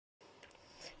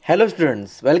Hello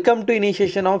students, welcome to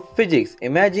initiation of physics.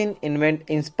 Imagine, invent,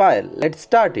 inspire. Let's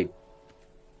start it.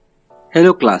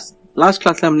 Hello class. Last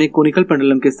class में हमने conical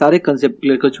pendulum के सारे concept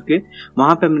clear कर चुके हैं।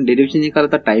 वहां पे हमने डेरिवेशन निकाला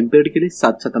था टाइम पीरियड के लिए,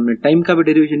 साथ साथ हमने टाइम का भी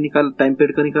डेरिवेशन निकाला, टाइम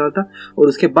पीरियड का निकाला था, और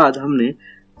उसके बाद हमने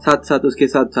उसके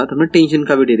साथ साथ हमने टेंशन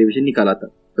का भी डेरिवेशन निकाला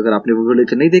था। अगर आपने वो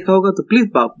लेक्चर नहीं देखा होगा तो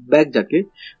प्लीज बैक जाके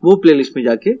वो प्लेलिस्ट में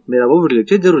जाके मेरा वो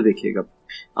लेक्चर जरूर देखिएगा।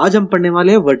 आज हम पढ़ने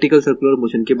वाले हैं वर्टिकल सर्कुलर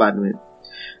मोशन के बारे में।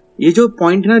 ये जो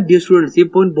पॉइंट है ना डियर स्टूडेंट्स, ये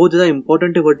पॉइंट बहुत ज्यादा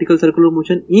इंपॉर्टेंट है। Vertical circular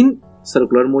motion in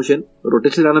circular motion,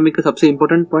 rotational dynamics का सबसे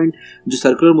इंपॉर्टेंट पॉइंट जो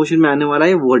सर्कुलर मोशन में आने वाला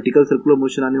है वर्टिकल सर्कुलर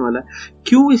मोशन आने वाला है।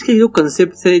 क्यों? इसके जो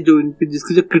कंसेप्ट है, जो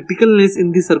जिसकी जो क्रिटिकलनेस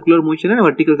इन दी सर्कुलर मोशन है,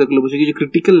 वर्टिकल सर्कुलर मोशन की जो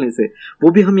क्रिटिकलनेस है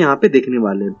वो भी हम यहाँ पे देखने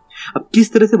वाले हैं। अब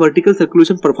किस तरह से वर्टिकल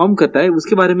सर्कुलेशन परफॉर्म करता है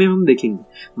उसके बारे में हम देखेंगे।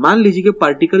 मान लीजिए कि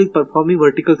particle is performing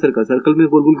vertical circle, circle में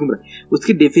गोल गोल घूम रहा है,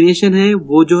 उसकी डेफिनेशन है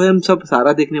वो जो है हम सब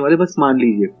सारा देखने वाले, बस मान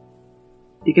लीजिए,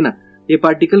 ठीक है ना। ये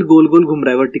पार्टिकल गोल गोल घूम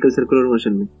रहा है वर्टिकल सर्कुलर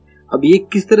मोशन में। अब ये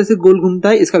किस तरह से गोल घूमता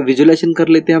है इसका विजुअलाइजेशन कर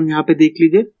लेते हैं हम। यहाँ पे देख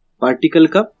लीजिए, पार्टिकल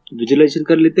का विजुअलाइजेशन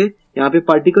कर लेते हैं। यहाँ पे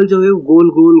पार्टिकल जो है गोल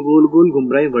गोल गोल गोल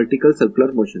घूम रहा है वर्टिकल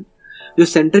सर्कुलर मोशन। जो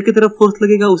सेंटर की तरफ फोर्स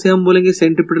लगेगा उसे हम बोलेंगे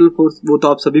सेंट्रीपिटल फोर्स, वो तो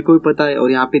आप सभी को भी पता है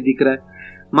और यहाँ पे दिख रहा है।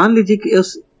 मान लीजिए कि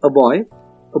बॉय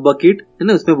बकेट है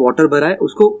ना, उसमें वाटर भरा है,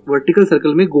 उसको वर्टिकल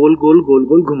सर्कल में गोल गोल गोल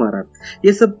गोल घुमा रहा है।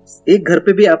 ये सब एक घर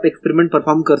पे भी आप एक्सपेरिमेंट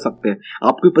परफॉर्म कर सकते हैं,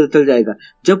 आपको पता चल जाएगा।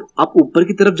 जब आप ऊपर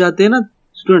की तरफ जाते हैं ना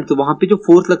स्टूडेंट, तो वहां पे जो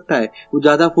फोर्स लगता है वो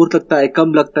ज्यादा फोर्स लगता है,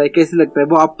 कम लगता है, कैसे लगता है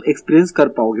वो आप एक्सपीरियंस कर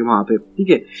पाओगे वहां पे, ठीक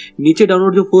है। नीचे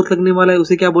डाउनवर्ड जो फोर्स लगने वाला है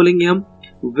उसे क्या बोलेंगे हम?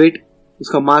 वेट,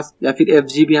 उसका मास, या फिर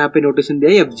एफजी भी यहाँ पे नोटेशन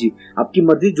दिया है, एफजी आपकी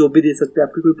मर्जी जो भी दे सकते हैं,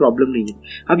 आपकी कोई प्रॉब्लम नहीं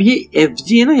है। अब ये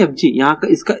एफजी है ना, एफजी यहाँ का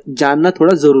इसका जानना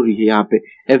थोड़ा जरूरी है यहाँ पे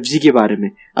एफजी के बारे में।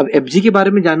 अब एफजी के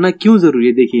बारे में जानना क्यों जरूरी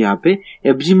है? देखिए यहाँ पे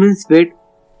एफजी मीन्स वेट,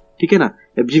 ठीक है ना।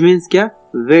 एफजी मीन्स क्या?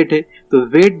 वेट है। तो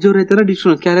वेट जो रहता है ना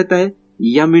डिस्टेंस, क्या रहता है?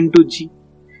 एम इंटू जी।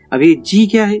 अब ये जी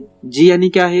क्या है? जी यानी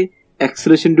क्या है?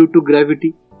 Acceleration due to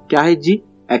gravity. क्या है जी?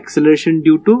 Acceleration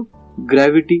due to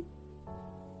gravity.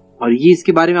 और ये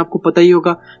इसके बारे में आपको पता ही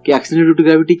होगा कि एक्सेलरेशन ड्यू टू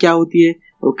ग्रेविटी क्या होती है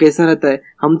और कैसा रहता है।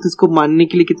 हम तो इसको मानने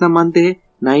के लिए कितना मानते हैं?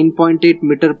 9.8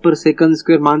 मीटर पर सेकंड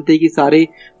स्क्वायर मानते हैं कि सारे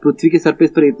पृथ्वी के सरफेस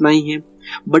पर इतना ही है।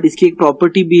 बट इसकी एक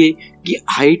प्रॉपर्टी भी है कि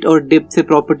हाइट और डेप्थ से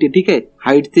प्रॉपर्टी, ठीक है,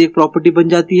 हाइट से एक प्रॉपर्टी बन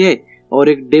जाती है और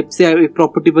एक डेप्थ से एक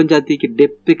प्रॉपर्टी बन जाती है कि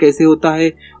डेप्थ पे कैसे होता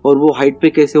है और वो हाइट पे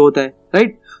कैसे होता है,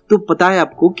 राइट। तो पता है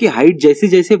आपको कि हाइट जैसे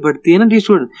जैसे बढ़ती है ना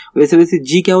स्टूडेंट, वैसे वैसे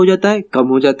जी क्या हो जाता है? कम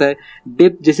हो जाता है।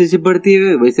 डेप्थ जैसे जैसे बढ़ती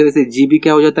है वैसे वैसे जी भी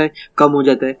क्या हो जाता है? कम हो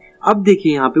जाता है। अब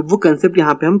देखिए यहाँ पे वो कंसेप्ट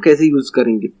यहाँ पे हम कैसे यूज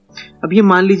करेंगे। अब ये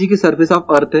मान लीजिए कि सरफेस ऑफ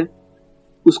अर्थ है,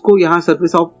 उसको यहाँ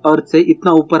सरफेस ऑफ अर्थ से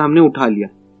इतना ऊपर हमने उठा लिया,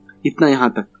 इतना यहाँ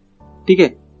तक, ठीक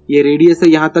है। ये रेडियस है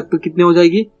यहाँ तक, तो कितने हो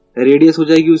जाएगी? रेडियस हो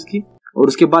जाएगी उसकी, और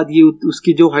उसके बाद ये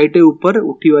उसकी जो हाइट है ऊपर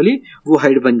उठी वाली वो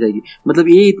हाइट बन जाएगी। मतलब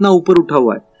ये इतना ऊपर उठा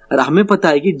हुआ है और हमें पता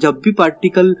है कि जब भी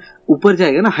पार्टिकल ऊपर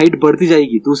जाएगा ना, हाइट बढ़ती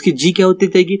जाएगी तो उसकी जी क्या होती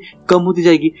जाएगी? कम होती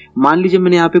जाएगी। मान लीजिए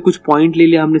मैंने यहाँ पे कुछ पॉइंट ले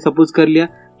लिया, हमने सपोज कर लिया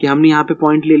कि हमने यहाँ पे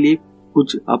पॉइंट ले लिए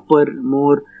कुछ अपर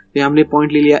मोर, हमने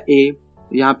पॉइंट ले लिया ए,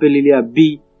 यहाँ पे ले लिया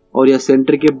बी, और या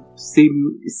सेंटर के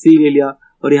सी ले लिया,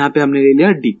 और यहाँ पे हमने ले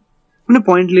लिया डी। हमने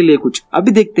पॉइंट ले लिए कुछ।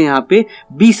 अभी देखते हैं यहाँ पे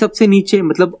बी सबसे नीचे,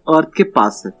 मतलब अर्थ के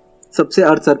पास है, सबसे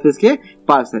अर्थ सरफेस के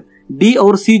पास है। डी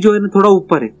और सी जो है ना थोड़ा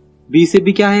ऊपर है, बी से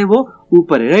भी क्या है वो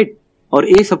ऊपर है, राइट। और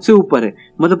ए सबसे ऊपर है।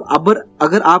 मतलब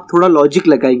अगर आप थोड़ा लॉजिक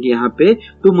लगाएंगे यहाँ पे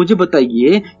तो मुझे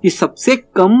बताइए कि सबसे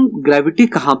कम ग्रेविटी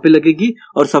कहाँ पे लगेगी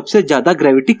और सबसे ज्यादा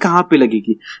ग्रेविटी कहाँ पे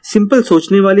लगेगी। सिंपल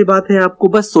सोचने वाली बात है, आपको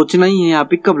बस सोचना ही है यहाँ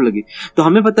पे कब लगे। तो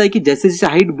हमें पता है कि जैसे जैसे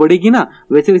हाइट बढ़ेगी ना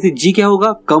वैसे वैसे जी क्या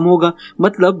होगा? कम होगा।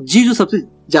 मतलब जी जो सबसे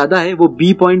ज्यादा है वो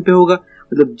बी पॉइंट पे होगा,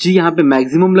 मतलब जी यहाँ पे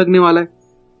मैक्सिमम लगने वाला है,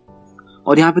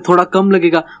 और यहाँ पे थोड़ा कम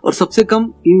लगेगा और सबसे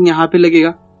कम इन यहाँ पे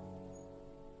लगेगा,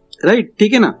 राइट,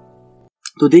 ठीक है ना।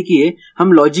 तो देखिए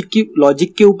हम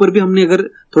लॉजिक के ऊपर भी हमने अगर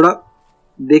थोड़ा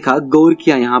देखा, गौर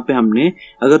किया, यहाँ पे हमने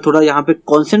अगर थोड़ा यहाँ पे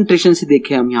कंसंट्रेशन से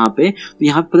देखे हम यहाँ पे, तो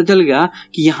यहाँ पे पता चल गया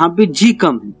कि यहाँ पे जी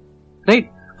कम है, राइट,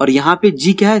 और यहाँ पे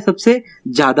जी क्या है? सबसे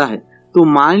ज्यादा है। तो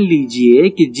मान लीजिए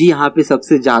कि जी यहाँ पे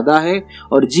सबसे ज्यादा है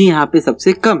और जी यहाँ पे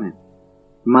सबसे कम है,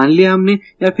 मान लिया हमने,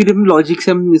 या फिर हम लॉजिक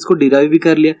से हम इसको डिराइव भी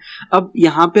कर लिया। अब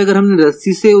यहाँ पे अगर हमने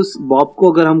रस्सी से उस बॉब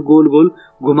को अगर हम गोल गोल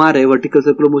घुमा रहे, वर्टिकल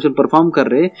सर्कुलर मोशन परफॉर्म कर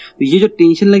रहे, तो ये जो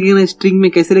टेंशन लगेगा ना स्ट्रिंग में,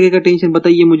 कैसे लगेगा टेंशन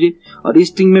बताइए मुझे। और इस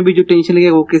स्ट्रिंग में भी जो टेंशन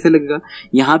लगेगा वो कैसे लगेगा?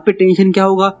 यहाँ पे टेंशन क्या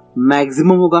होगा?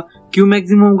 मैक्सिमम होगा। क्यों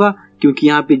मैक्सिमम होगा? क्योंकि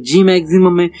यहाँ पे जी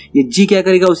मैक्सिमम है। ये जी क्या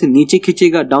करेगा? उसे नीचे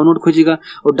खींचेगा, डाउनवर्ड खींचेगा,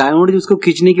 और डाउनवर्ड उसको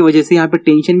खींचने की वजह से यहाँ पे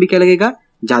टेंशन भी क्या लगेगा?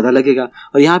 ज्यादा लगेगा,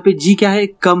 और यहाँ पे जी क्या है,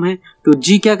 कम है, तो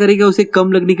जी क्या करेगा, उसे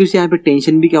कम लगने की वजह से यहाँ पे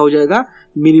टेंशन भी क्या हो जाएगा,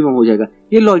 मिनिमम हो जाएगा।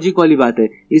 ये लॉजिक वाली बात है,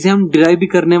 इसे हम डिराइव भी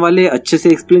करने वाले, अच्छे से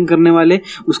एक्सप्लेन करने वाले,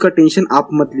 उसका टेंशन आप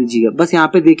मत लीजिएगा। बस यहाँ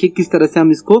पे देखिए किस तरह से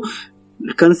हम इसको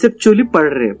कंसेप्चुअली पढ़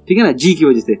रहे हैं, ठीक है ना, जी की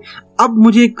वजह से। अब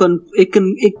मुझे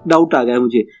एक डाउट आ गया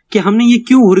मुझे कि हमने ये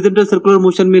क्यों हॉरिजॉन्टल सर्कुलर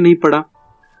मोशन में नहीं पढ़ा,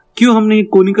 क्यों हमने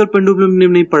कोनिकल पेंडुलम में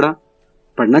नहीं पढ़ा।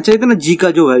 पढ़ना चाहिए था ना, जी का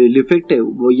जो इफेक्ट है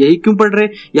वो यही क्यों पढ़ रहे,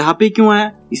 यहाँ पे क्यों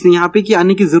आया, इसने यहाँ पे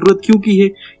आने की जरूरत क्यों की है,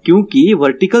 क्योंकि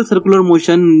वर्टिकल सर्कुलर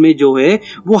मोशन में जो है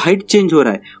वो हाइट चेंज हो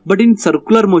रहा है, बट इन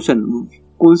सर्कुलर मोशन,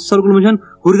 कौन सा circular motion,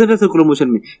 horizontal circular motion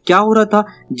में क्या हो रहा था,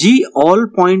 जी ऑल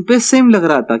पॉइंट पे सेम लग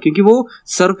रहा था, क्योंकि वो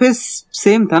सरफेस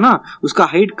सेम था ना, उसका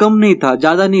हाइट कम नहीं था,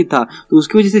 ज्यादा नहीं था, तो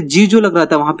उसकी वजह से जी जो लग रहा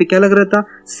था वहां पे क्या लग रहा था,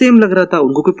 सेम लग रहा था,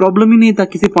 उनको कोई प्रॉब्लम ही नहीं था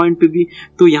किसी पॉइंट पे भी।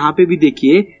 तो यहाँ पे भी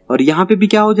देखिए, और यहाँ पे भी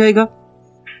क्या हो जाएगा,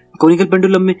 कोनिकल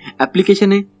पेंडुलम में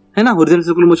एप्लीकेशन है ना हॉरिजॉन्टल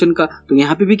सर्कुलर मोशन का, तो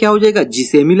यहाँ पे भी क्या हो जाएगा, जी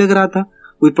सेम ही लग रहा था,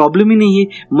 कोई प्रॉब्लम ही नहीं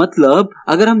है। मतलब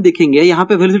अगर हम देखेंगे यहाँ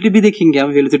पे वेलोसिटी भी देखेंगे, हम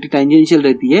वेलोसिटी टेंजेंशियल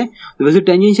रहती है, तो वेलोसिटी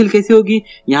टेंजेंशियल कैसे होगी,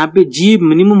 यहाँ पे जी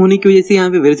मिनिमम होने की वजह से यहाँ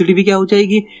पे वेलोसिटी भी क्या हो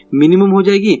जाएगी, मिनिमम हो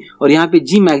जाएगी, और यहाँ पे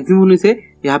जी मैक्सिमम होने से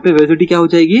यहाँ पे वेलोसिटी क्या हो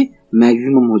जाएगी,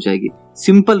 मैक्सिमम हो जाएगी।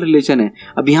 सिंपल रिलेशन है।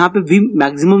 अब यहाँ पे वी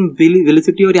मैक्सिमम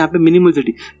वेलोसिटी और यहाँ पे मिनिमम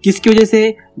वेलोसिटी किसकी वजह से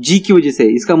है, जी की वजह से।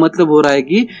 इसका मतलब हो रहा है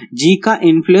कि जी का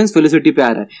इन्फ्लुएंस वेलोसिटी पे आ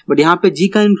रहा है, बट यहाँ पे जी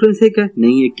का इन्फ्लुएंस है क्या,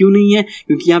 नहीं है। क्यों नहीं है,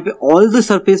 क्योंकि यहाँ पे ऑल द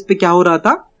सरफेस पे क्या हो रहा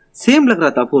था, सेम लग रहा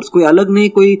था फोर्स, कोई अलग नहीं,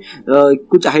 कोई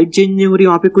कुछ हाइट चेंज नहीं हो रही,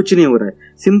 वहां पे कुछ नहीं हो रहा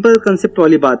है। सिंपल कंसेप्ट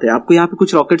वाली बात है, आपको यहाँ पे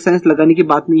कुछ रॉकेट साइंस लगाने की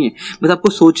बात नहीं है, बस आपको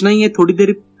सोचना ही है। थोड़ी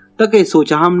देर तक है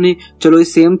सोचा हमने, चलो ये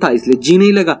सेम था इसलिए जी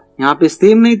नहीं लगा, यहाँ पे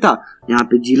सेम नहीं था, यहाँ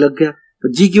पे जी लग गया। तो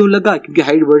जी क्यों लगा, क्योंकि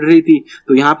हाइट बढ़ रही थी।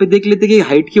 तो यहाँ पे देख लेते कि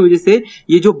हाइट की वजह से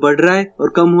ये जो बढ़ रहा है और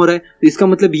कम हो रहा है, तो इसका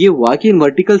मतलब ये हुआ कि इन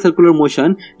वर्टिकल सर्कुलर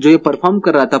मोशन जो ये परफॉर्म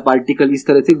कर रहा था पार्टिकल इस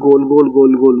तरह से गोल गोल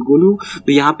गोल गोल गोल,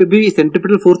 तो यहाँ पे भी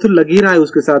सेंट्रीपिटल फोर्स तो लग ही रहा है,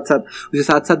 उसके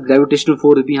साथ साथ ग्रेविटेशनल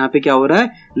फोर्स भी यहाँ पे क्या हो रहा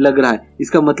है, लग रहा है।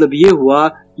 इसका मतलब ये हुआ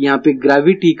यहाँ पे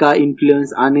ग्रेविटी का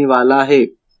इन्फ्लुएंस आने वाला है।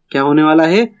 क्या होने वाला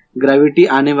है, ग्रेविटी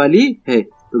आने वाली है।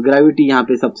 तो ग्रेविटी यहाँ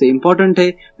पे सबसे इंपॉर्टेंट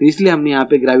है, तो इसलिए हमने यहाँ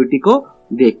पे ग्रेविटी को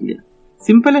देख लिया।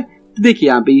 सिंपल है। तो देखिए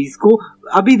यहाँ पे इसको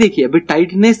अभी देखिए, अभी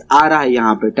टाइटनेस आ रहा है,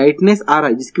 यहाँ पे टाइटनेस आ रहा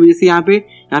है, जिसकी वजह से यहाँ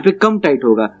पे कम टाइट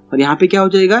होगा और यहाँ पे क्या हो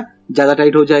जाएगा, ज्यादा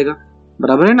टाइट हो जाएगा,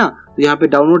 बराबर है ना। तो यहाँ पे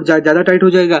डाउनवर्ड ज्यादा टाइट हो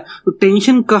जाएगा, तो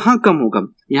टेंशन कहाँ कम होगा,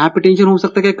 यहाँ पे टेंशन हो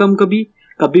सकता है क्या कम,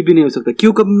 कभी भी नहीं हो सकता।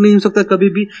 क्यों कभी नहीं हो सकता कभी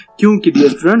भी, क्योंकि डियर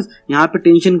स्टूडेंट्स यहाँ पे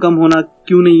टेंशन कम होना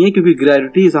क्यों नहीं है, क्योंकि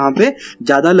ग्रेविटी वहां पे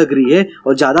ज्यादा लग रही है,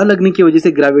 और ज्यादा लगने की वजह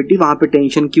से ग्रेविटी वहां पे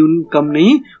टेंशन क्यों कम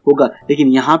नहीं होगा। लेकिन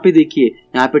यहाँ पे देखिए,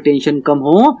 यहाँ पे टेंशन कम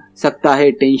हो सकता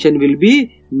है, tension will be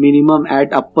minimum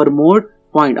at upper mode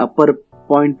point, upper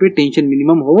point पे टेंशन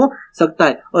मिनिमम हो सकता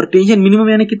है। और टेंशन मिनिमम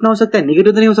यानी कितना हो सकता है,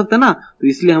 नेगेटिव तो नहीं हो सकता ना, तो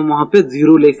इसलिए हम वहां पे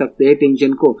 0 ले सकते हैं,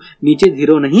 टेंशन को नीचे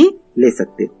 0 नहीं ले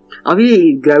सकते। अब ये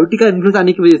ग्रेविटी का इन्फ्लुएंस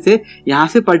आने की वजह से यहाँ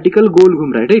से पार्टिकल गोल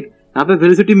घूम रहा है, राइट, यहाँ पे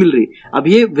वेलोसिटी मिल रही है। अब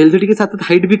ये वेलोसिटी के साथ साथ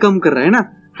हाइट भी कम कर रहा है ना,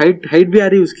 हाइट भी आ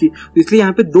रही है उसकी, तो इसलिए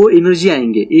यहाँ पे 2 एनर्जी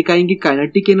आएंगे, एक आएंगी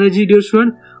काइनेटिक एनर्जी डियर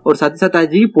स्टूडेंट, और साथ ही साथ आ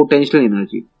जाएगी पोटेंशियल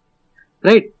एनर्जी,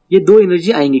 राइट। ये 2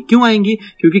 एनर्जी आएंगी, क्यों आएंगी,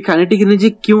 क्योंकि काइनेटिक एनर्जी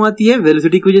क्यों आती है,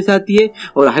 वेलोसिटी की वजह से आती है,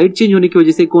 और हाइट चेंज होने की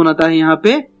वजह से कौन आता है, यहाँ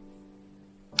पे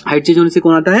हाइट चेंज होने से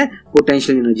कौन आता है,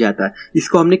 पोटेंशियल एनर्जी आता है।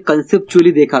 इसको हमने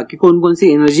कंसेप्चुअली देखा कि कौन कौन सी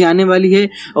एनर्जी आने वाली है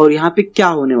और यहाँ पे क्या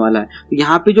होने वाला है। तो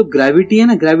यहाँ पे जो ग्रेविटी है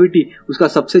ना, ग्रेविटी उसका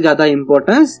सबसे ज्यादा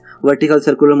इंपॉर्टेंस वर्टिकल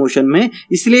सर्कुलर मोशन में,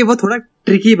 इसलिए वो थोड़ा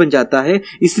ट्रिकी बन जाता है,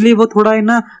 इसलिए वो थोड़ा है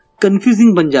ना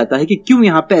कंफ्यूजिंग बन जाता है कि क्यों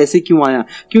यहाँ पे ऐसे क्यों आया,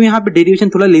 क्यों यहाँ पे डेरिवेशन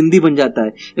थोड़ा लेंदी बन जाता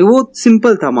है, वो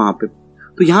सिंपल था वहां पे।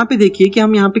 तो यहाँ पे देखिए कि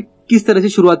हम यहाँ पे किस तरह से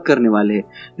शुरुआत करने वाले हैं।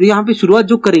 तो यहाँ पे शुरुआत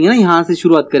जो करेंगे ना, यहाँ से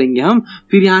शुरुआत करेंगे हम,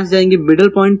 फिर यहाँ से जाएंगे मिडल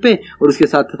पॉइंट पे और उसके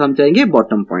साथ साथ हम जाएंगे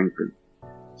बॉटम पॉइंट पे।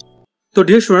 तो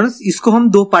डियर स्टूडेंट्स, इसको हम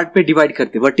 2 पार्ट पे डिवाइड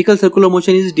करते हैं। Vertical circular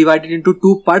motion is divided into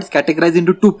 2 parts, categorised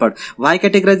into 2 part. Why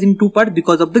categorised in 2 part,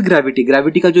 because of the gravity.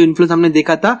 Gravity का जो इन्फ्लुएंस हमने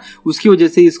देखा था उसकी वजह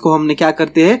से इसको हमने क्या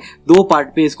करते हैं, 2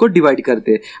 पार्ट में इसको डिवाइड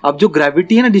करते हैं। अब जो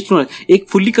ग्रेविटी है ना डिस्ट्रोनर, एक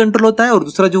फुल्ली कंट्रोल होता है और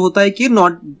दूसरा जो होता है कि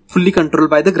not fully control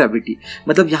by the gravity.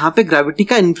 मतलब यहाँ पे ग्रेविटी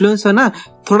का इन्फ्लुएंस है ना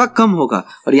थोड़ा कम होगा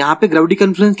और यहाँ पे ग्रेविटी का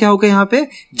इन्फ्लुएंस क्या होगा, यहाँ पे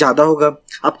ज्यादा होगा।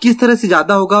 अब किस तरह से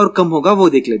ज्यादा होगा और कम होगा वो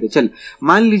देख लेते। चल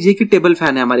मान लीजिए कि टेबल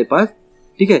फैन है हमारे पास,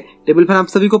 ठीक है। टेबल फैन आप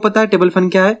सभी को पता है टेबल फैन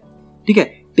क्या है, ठीक है।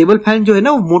 टेबल फैन जो है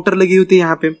ना वो मोटर लगी होती है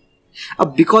यहाँ पे।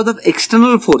 अब बिकॉज ऑफ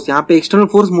एक्सटर्नल फोर्स, यहाँ पे एक्सटर्नल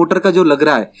फोर्स मोटर का जो लग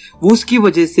रहा है वो उसकी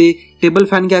वजह से टेबल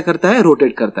फैन क्या करता है,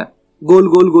 रोटेट करता है, गोल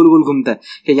गोल गोल गोल घूमता है।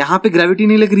 क्या यहाँ पे ग्रेविटी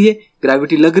नहीं लग रही है,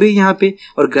 ग्रेविटी लग रही है यहाँ पे,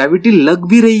 और ग्रेविटी लग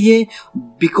भी रही है।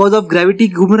 बिकॉज ऑफ ग्रेविटी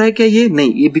घूम रहा है क्या, ये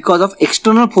नहीं, ये बिकॉज ऑफ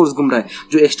एक्सटर्नल फोर्स घूम रहा है।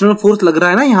 जो एक्सटर्नल फोर्स लग रहा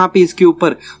है ना यहाँ पे इसके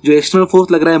ऊपर, जो एक्सटर्नल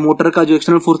फोर्स लग रहा है, मोटर का जो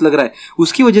एक्सटर्नल फोर्स लग रहा है,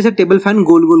 उसकी वजह से टेबल फैन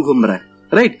गोल गोल घूम रहा है।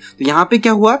 राइट। तो यहाँ पे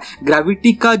क्या हुआ,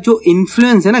 ग्रेविटी का जो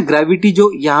इन्फ्लुएंस है ना, ग्रेविटी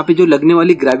जो यहाँ पे जो लगने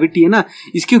वाली ग्रेविटी है ना,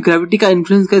 इसकी ग्रेविटी का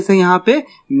इन्फ्लुएंस कैसे यहाँ पे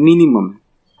मिनिमम है।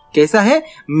 कैसा है,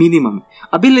 मिनिमम है।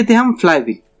 अभी लेते हैं हम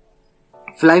फ्लाईव्हील।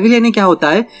 फ्लाईव्हील यानी क्या होता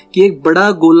है कि एक बड़ा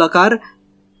गोलाकार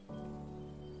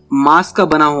मास का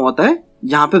बना हुआ होता है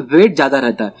जहां पे वेट ज्यादा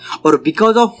रहता है, और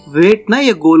बिकॉज ऑफ वेट ना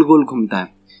ये गोल गोल घूमता है।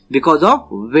 बिकॉज ऑफ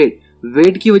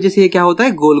वेट की वजह से ये क्या होता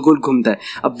है, गोल गोल घूमता है।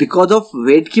 अब बिकॉज ऑफ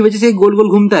वेट की वजह से गोल गोल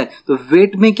घूमता है, तो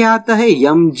वेट में क्या आता है,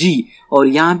 mg, और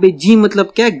यहाँ पे g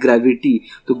मतलब क्या है, ग्रेविटी।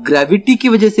 तो ग्रेविटी की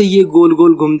वजह से ये गोल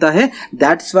गोल घूमता है।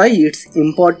 That's why it's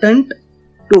important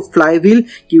to flywheel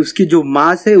कि उसकी जो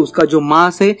मास है, उसका जो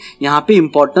मास है यहाँ पे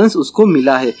इंपॉर्टेंस उसको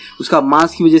मिला है। उसका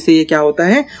मास की वजह से ये क्या होता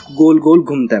है, गोल गोल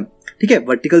घूमता है। ठीक है।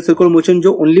 वर्टिकल सर्कुलर मोशन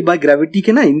जो ओनली बाय ग्रेविटी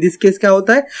के ना, इन दिस केस क्या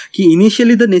होता है कि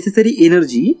इनिशियली द नेसेसरी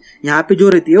एनर्जी यहाँ पे जो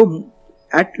रहती है वो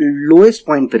एट लोएस्ट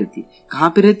पॉइंट पे रहती है। कहाँ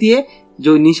पे रहती है,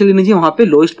 जो इनिशियल एनर्जी वहां पे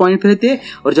लोएस्ट पॉइंट पे रहती है,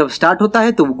 और जब स्टार्ट होता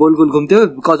है तो गोल गोल घूमते हुए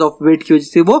बिकॉज ऑफ वेट की वजह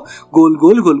से वो गोल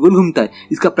गोल घूमता है।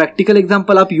 इसका प्रैक्टिकल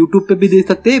एग्जांपल आप यूट्यूब पे भी देख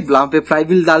सकते हैं। वहां पे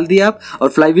फ्लाईव्हील डाल दिया आप, और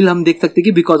फ्लाईव्हील हम देख सकते हैं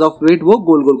कि बिकॉज ऑफ वेट वो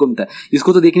गोल गोल घूमता है।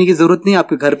 इसको तो देखने की जरूरत नहीं,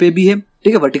 आपके घर पे भी है।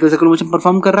 ठीक है। वर्टिकल सर्कुलर मोशन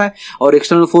परफॉर्म कर रहा है, और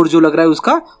एक्सटर्नल फोर्स जो लग रहा है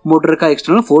उसका मोटर का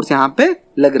एक्सटर्नल फोर्स यहाँ पे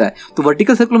लग रहा है। तो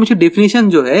वर्टिकल सर्कुलर मोशन डेफिनेशन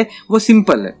जो है वो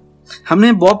सिंपल है।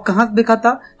 हमने बॉब कहां देखा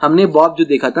था, हमने बॉब जो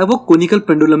देखा था वो कोनिकल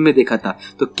पेंडुलम में देखा था।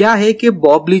 तो क्या है कि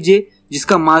बॉब लीजिए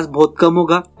जिसका मास बहुत कम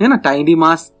होगा, है ना, टाइनी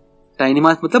मास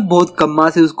मतलब बहुत कम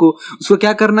मास है। उसको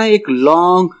क्या करना है, एक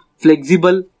लॉन्ग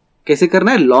फ्लेक्सिबल, कैसे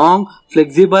करना है, long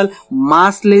flexible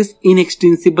massless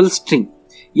inextensible string.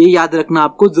 ये याद रखना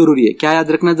आपको जरूरी है। क्या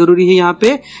याद रखना जरूरी है यहाँ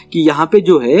पे, कि यहाँ पे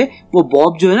जो है वो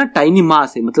बॉब जो है ना टाइनी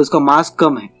मास है, मतलब उसका मास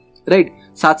कम है, राइट।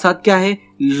 साथ साथ क्या है,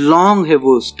 लॉन्ग है,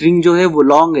 वो स्ट्रिंग जो है वो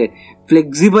लॉन्ग है,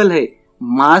 फ्लेक्सिबल है,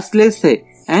 मासलेस है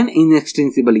एंड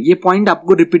इनएक्सटेंसिबल। ये पॉइंट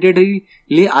आपको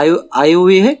रिपीटेडली आए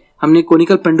हुए है। हमने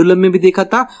कोनिकल पेंडुलम में भी देखा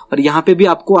था और यहाँ पे भी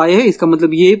आपको आए हैं। इसका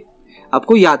मतलब ये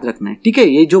आपको याद रखना है। ठीक है।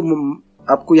 ये जो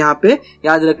आपको यहाँ पे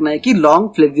याद रखना है कि लॉन्ग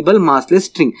फ्लेक्सिबल मासलेस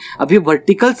स्ट्रिंग अभी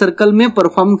वर्टिकल सर्कल में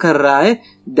परफॉर्म कर रहा है।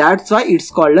 That's why it's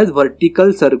called as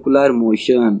vertical circular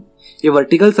motion. ये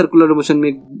वर्टिकल सर्कुलर मोशन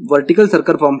में वर्टिकल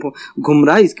सर्कल फॉर्म घूम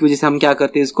रहा है, इसकी वजह से हम क्या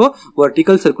करते हैं, इसको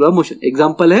वर्टिकल सर्कुलर मोशन।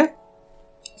 एग्जांपल है,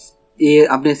 ये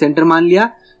आपने सेंटर मान लिया,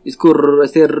 इसको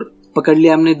ऐसे पकड़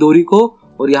लिया हमने डोरी को,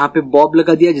 और यहाँ पे बॉब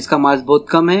लगा दिया जिसका मास बहुत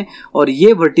कम है, और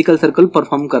ये वर्टिकल सर्कल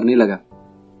परफॉर्म करने लगा।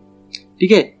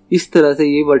 ठीक है। इस तरह से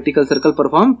ये वर्टिकल सर्कल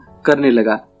परफॉर्म करने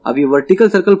लगा। अब ये वर्टिकल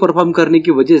सर्कल परफॉर्म करने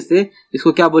की वजह से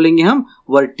इसको क्या बोलेंगे हम,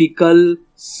 वर्टिकल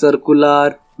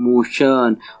सर्कुलर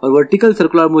मोशन। और vertical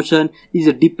circular motion is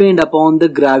depend upon the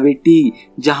gravity.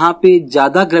 जहां पे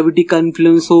ज्यादा ग्रेविटी का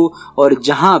इन्फ्लुएंस हो और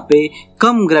जहां पे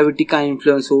कम ग्रेविटी का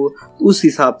इन्फ्लुएंस हो, उस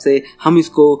हिसाब से हम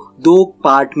इसको दो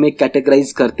पार्ट में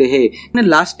कैटेगराइज करते हैं।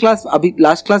 लास्ट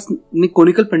क्लास में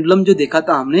कोनिकल पेंडुलम जो देखा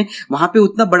था हमने, वहां पे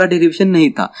उतना बड़ा डेरिवेशन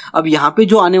नहीं था। अब यहाँ पे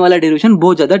जो आने वाला डेरिवेशन,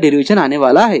 बहुत ज्यादा डेरिवेशन आने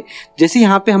वाला है। जैसे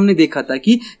यहाँ पे हमने देखा था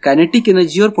कि काइनेटिक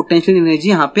एनर्जी और पोटेंशियल एनर्जी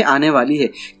यहाँ पे आने वाली है।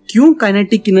 क्यों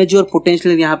काइनेटिक एनर्जी और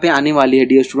पोटेंशियल यहाँ पे आने वाली है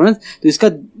डियर स्टूडेंट्स, तो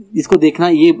इसको देखना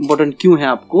ये इंपॉर्टेंट क्यों है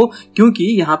आपको, क्योंकि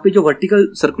यहाँ पे जो वर्टिकल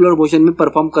सर्कुलर मोशन में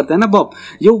परफॉर्म करता है ना बॉब,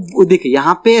 जो देखिए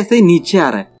यहाँ पे ऐसे नीचे आ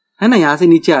रहा है ना, यहाँ से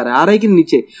नीचे आ रहा है कि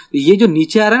नीचे, तो ये जो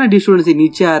नीचे आ रहा है ना डियर स्टूडेंट्स,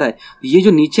 नीचे आ रहा है, ये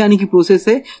जो नीचे आने की प्रोसेस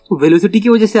है तो वेलोसिटी की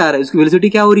वजह से आ रहा है। उसकी वेलोसिटी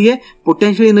क्या हो रही है,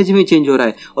 पोटेंशियल एनर्जी में चेंज हो रहा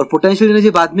है, और पोटेंशियल एनर्जी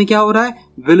बाद में क्या हो रहा है,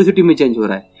 वेलोसिटी में चेंज हो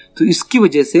रहा है। तो इसकी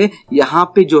वजह से यहाँ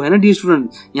पे जो है ना डियर स्टूडेंट,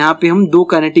 यहाँ पे हम दो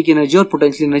काइनेटिक एनर्जी और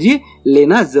पोटेंशियल एनर्जी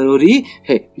लेना जरूरी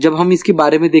है। जब हम इसके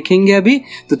बारे में देखेंगे अभी,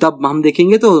 तो तब हम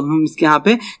देखेंगे, तो हम इसके यहाँ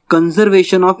पे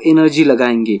कंजर्वेशन ऑफ एनर्जी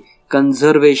लगाएंगे।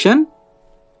 कंजर्वेशन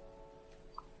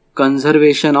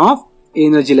ऑफ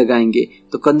एनर्जी लगाएंगे।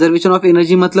 तो कंजर्वेशन ऑफ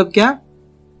एनर्जी मतलब क्या,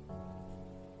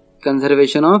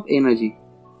 कंजर्वेशन ऑफ एनर्जी,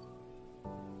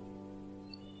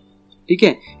 ठीक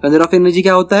है। कंजर्वेशन ऑफ एनर्जी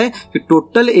क्या होता है कि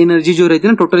टोटल एनर्जी जो रहती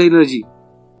है ना, टोटल एनर्जी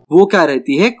वो क्या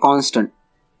रहती है, कांस्टेंट।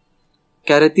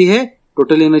 क्या रहती है,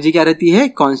 टोटल एनर्जी क्या रहती है,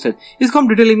 कांस्टेंट। इसको हम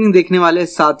डिटेलिंग देखने वाले,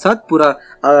 साथ साथ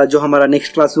पूरा जो हमारा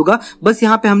नेक्स्ट क्लास होगा। बस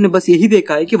यहाँ पे हमने बस यही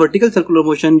देखा है कि वर्टिकल सर्कुलर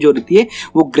मोशन जो रहती है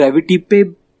वो ग्रेविटी पे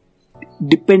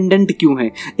डिपेंडेंट क्यों है,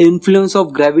 इन्फ्लुएंस ऑफ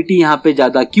ग्रेविटी यहाँ पे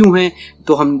ज्यादा क्यों है।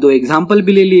 तो हम दो एग्जांपल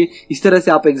भी ले लिए। इस तरह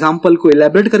से आप एग्जांपल को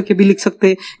एलैबोरेट करके भी लिख सकते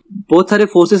हैं। बहुत सारे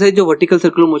फोर्सेस है जो वर्टिकल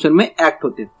सर्कुलर मोशन में एक्ट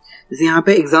होते हैं। जैसे यहाँ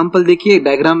पे एग्जांपल देखिए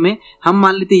डायग्राम में, हम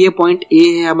मान लेते हैं ये पॉइंट ए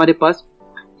है हमारे पास,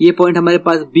 ये पॉइंट हमारे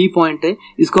पास बी पॉइंट है।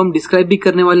 इसको हम डिस्क्राइब भी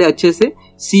करने वाले अच्छे से,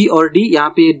 सी और डी। यहाँ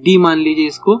पे डी मान लीजिए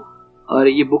इसको, और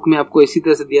ये बुक में आपको इसी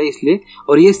तरह से दिया है इसलिए,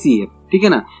 और ये सी है, ठीक है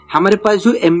ना। हमारे पास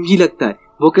जो mg लगता है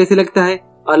वो कैसे लगता है,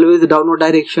 ऑलवेज डाउनवर्ड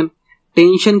डायरेक्शन।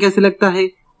 टेंशन कैसे लगता है,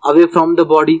 away from the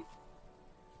body,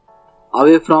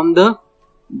 away from the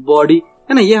body.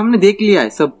 है ना। ये हमने देख लिया है,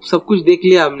 सब कुछ देख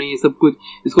लिया हमने, ये सब कुछ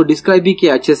इसको डिस्क्राइब भी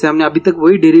किया अच्छे से हमने। अभी तक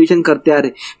वही डेरिवेशन करते आ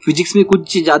रहे। फिजिक्स में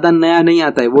कुछ ज्यादा नया नहीं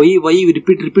आता है, वही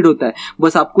रिपीट होता है।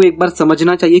 बस आपको एक बार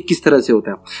समझना चाहिए किस तरह से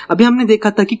होता है। अभी हमने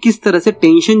देखा था कि किस तरह से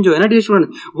टेंशन जो है ना डियर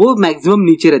स्टूडेंट, वो मैक्सिमम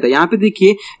नीचे रहता है। यहाँ पे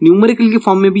देखिए न्यूमेरिकल के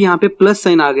फॉर्म में भी यहाँ पे प्लस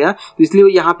साइन आ गया, तो इसलिए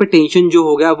यहाँ पे टेंशन जो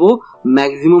हो गया वो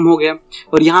मैक्सिमम हो गया।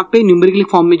 और यहाँ पे न्यूमेरिकल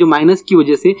फॉर्म में जो माइनस की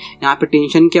वजह से यहाँ पे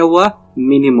टेंशन क्या हुआ,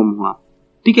 मिनिमम हुआ।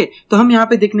 ठीक है, तो हम यहाँ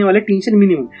पे देखने वाले टेंशन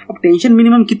मिनिमम। अब टेंशन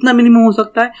मिनिमम कितना मिनिमम हो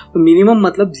सकता है, तो मिनिमम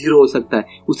मतलब 0 हो सकता है,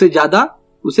 उससे ज्यादा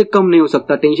उससे कम नहीं हो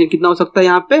सकता। टेंशन कितना हो सकता है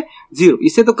यहाँ पे 0,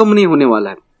 इससे तो कम नहीं होने वाला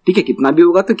है। ठीक है, कितना भी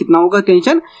होगा तो कितना होगा,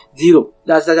 टेंशन 0,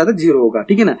 ज्यादा से ज्यादा 0 होगा।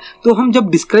 ठीक है ना। तो हम जब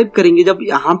डिस्क्राइब करेंगे, जब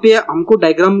यहाँ पे हमको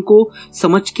डायग्राम को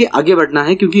समझ के आगे बढ़ना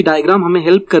है, क्योंकि डायग्राम हमें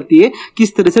हेल्प करती है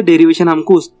किस तरह से डेरिवेशन,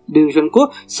 हमको उस डेरिवेशन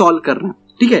को सॉल्व करना है।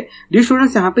 ठीक है डियर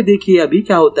स्टूडेंट्स, यहाँ पे देखिए अभी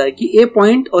क्या होता है कि ए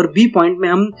पॉइंट और बी पॉइंट में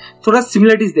हम थोड़ा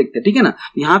सिमिलरिटीज देखते हैं। ठीक है ना।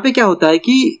 यहाँ पे क्या होता है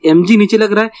कि mg नीचे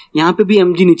लग रहा है, यहाँ पे भी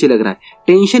mg नीचे लग रहा है,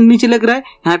 टेंशन नीचे लग रहा है,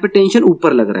 यहाँ पे टेंशन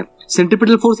ऊपर लग रहा है,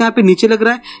 सेंट्रीपिटल फोर्स यहाँ पे नीचे लग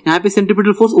रहा है, यहाँ पे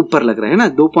सेंट्रीपिटल फोर्स ऊपर लग रहा है ना।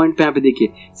 2 पॉइंट पे यहाँ पे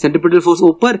देखिए सेंट्रीपिटल फोर्स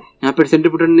ऊपर, यहाँ पे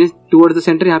सेंट्रीपिटल टुवर्ड्स द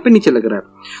सेंटर यहाँ पे नीचे लग रहा है।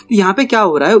 तो यहाँ पे क्या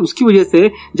हो रहा है, उसकी वजह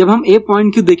से जब हम ए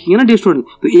पॉइंट की देखेंगे ना डियर स्टूडेंट,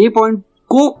 तो ए पॉइंट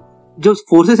को जो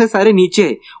फोर्सेस है सारे नीचे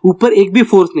है, ऊपर एक भी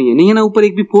फोर्स नहीं है ना, ऊपर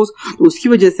एक भी फोर्स। तो उसकी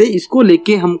वजह से इसको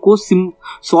लेके हमको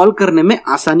सॉल्व करने में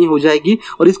आसानी हो जाएगी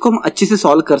और इसको हम अच्छे से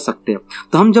सॉल्व कर सकते हैं।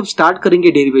 तो हम जब स्टार्ट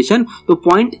करेंगे डेरिवेशन, तो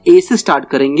पॉइंट ए से स्टार्ट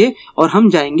करेंगे और हम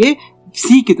जाएंगे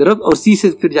सी की तरफ, और सी से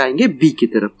फिर जाएंगे बी की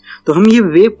तरफ। तो हम ये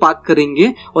वेव पाथ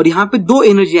करेंगे और यहाँ पे 2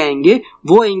 एनर्जी आएंगे,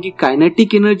 वो आएंगे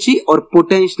काइनेटिक एनर्जी और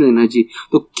पोटेंशियल एनर्जी।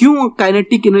 तो क्यों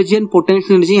kinetic energy and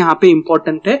potential energy यहाँ पे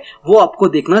इंपॉर्टेंट है, वो आपको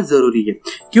देखना जरूरी है।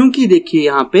 क्योंकि देखिए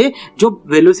यहाँ पे जो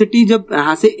वेलोसिटी जब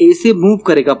यहाँ से ए से मूव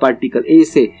करेगा, पार्टिकल ए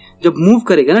से जब मूव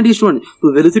करेगा ना डियर स्टूडेंट,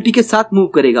 तो वेलोसिटी के साथ मूव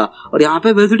करेगा, और यहाँ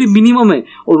पे वेलोसिटी मिनिमम है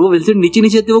और वो वेलोसिटी नीचे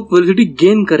नीचे वो वेलोसिटी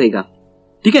गेन करेगा।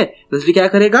 ठीक है, वेलोसिटी क्या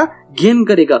करेगा, गेन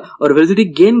करेगा, और वेलोसिटी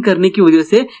गेन करने की वजह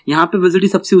से यहाँ पे वेलोसिटी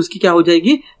सबसे उसकी क्या हो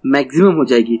जाएगी, मैक्सिमम हो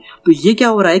जाएगी। तो ये क्या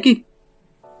हो रहा है कि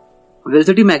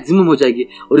वेलोसिटी मैक्सिमम हो जाएगी,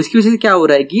 और इसकी वजह से क्या हो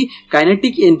रहा है कि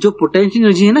काइनेटिक जो पोटेंशियल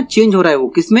एनर्जी है ना चेंज हो रहा है, वो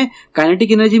किसमें,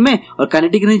 काइनेटिक एनर्जी में, और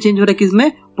काइनेटिक एनर्जी चेंज हो रहा है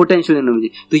किसमें, पोटेंशियल एनर्जी।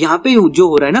 तो यहाँ पे जो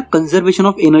हो रहा है ना, कंजर्वेशन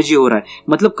ऑफ एनर्जी हो रहा है।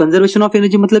 मतलब कंजर्वेशन ऑफ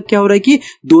एनर्जी मतलब क्या हो रहा है कि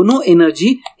दोनों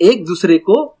एनर्जी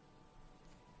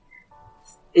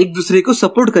एक दूसरे को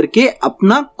सपोर्ट करके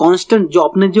अपना कांस्टेंट जो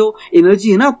अपने जो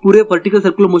एनर्जी है ना पूरे वर्टिकल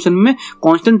सर्कुलर मोशन में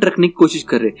कांस्टेंट रखने की कोशिश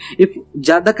कर रहे हैं। इफ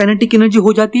ज्यादा काइनेटिक एनर्जी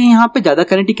हो जाती है, यहाँ पे ज्यादा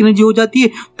काइनेटिक एनर्जी हो जाती है,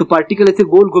 तो पार्टिकल ऐसे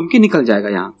गोल घूम के निकल जाएगा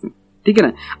यहाँ से। ठीक है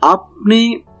ना। आपने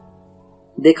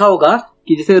देखा होगा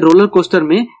कि जैसे रोलर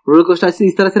कोस्टर ऐसे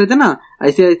इस तरह से रहते हैं ना,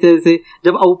 ऐसे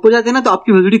जब ऊपर जाते हैं ना तो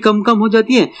आपकी वेलोसिटी कम हो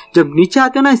जाती है, जब नीचे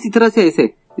आते हो ना इसी तरह से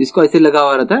ऐसे इसको ऐसे लगा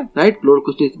हुआ रहता है, राइट। रोलर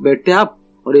कोस्टर बैठते हैं आप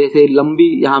और ऐसे लंबी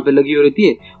यहाँ पे लगी हुई रहती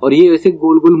है और ये ऐसे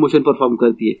गोल गोल मोशन परफॉर्म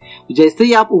करती है। जैसे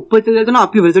ही आप ऊपर चले जाते हो ना,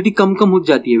 आपकी वेलोसिटी कम हो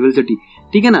जाती है वेलोसिटी,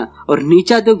 ठीक है ना, और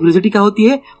नीचे आते हो वेलोसिटी क्या होती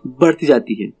है, बढ़ती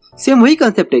जाती है। सेम वही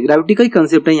कंसेप्ट है, ग्रेविटी का ही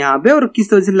कंसेप्ट है यहाँ पे, और किस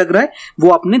तरह से लग रहा है वो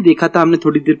आपने देखा था, हमने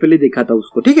थोड़ी देर पहले देखा था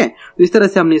उसको। ठीक है, तो इस तरह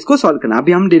से हमने इसको सॉल्व करना।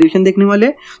 अभी हम डेरिवेशन देखने वाले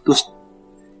हैं,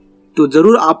 तो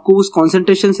जरूर आपको उस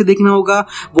कंसंट्रेशन से देखना होगा,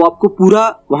 वो आपको पूरा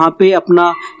वहां पे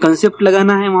अपना कंसेप्ट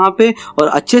लगाना है वहां पे, और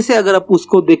अच्छे से अगर आप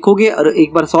उसको देखोगे और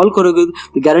एक बार सॉल्व करोगे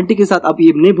तो गारंटी के साथ आप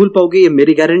ये नहीं भूल पाओगे, ये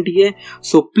मेरी गारंटी है।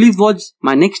 So please watch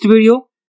my next video.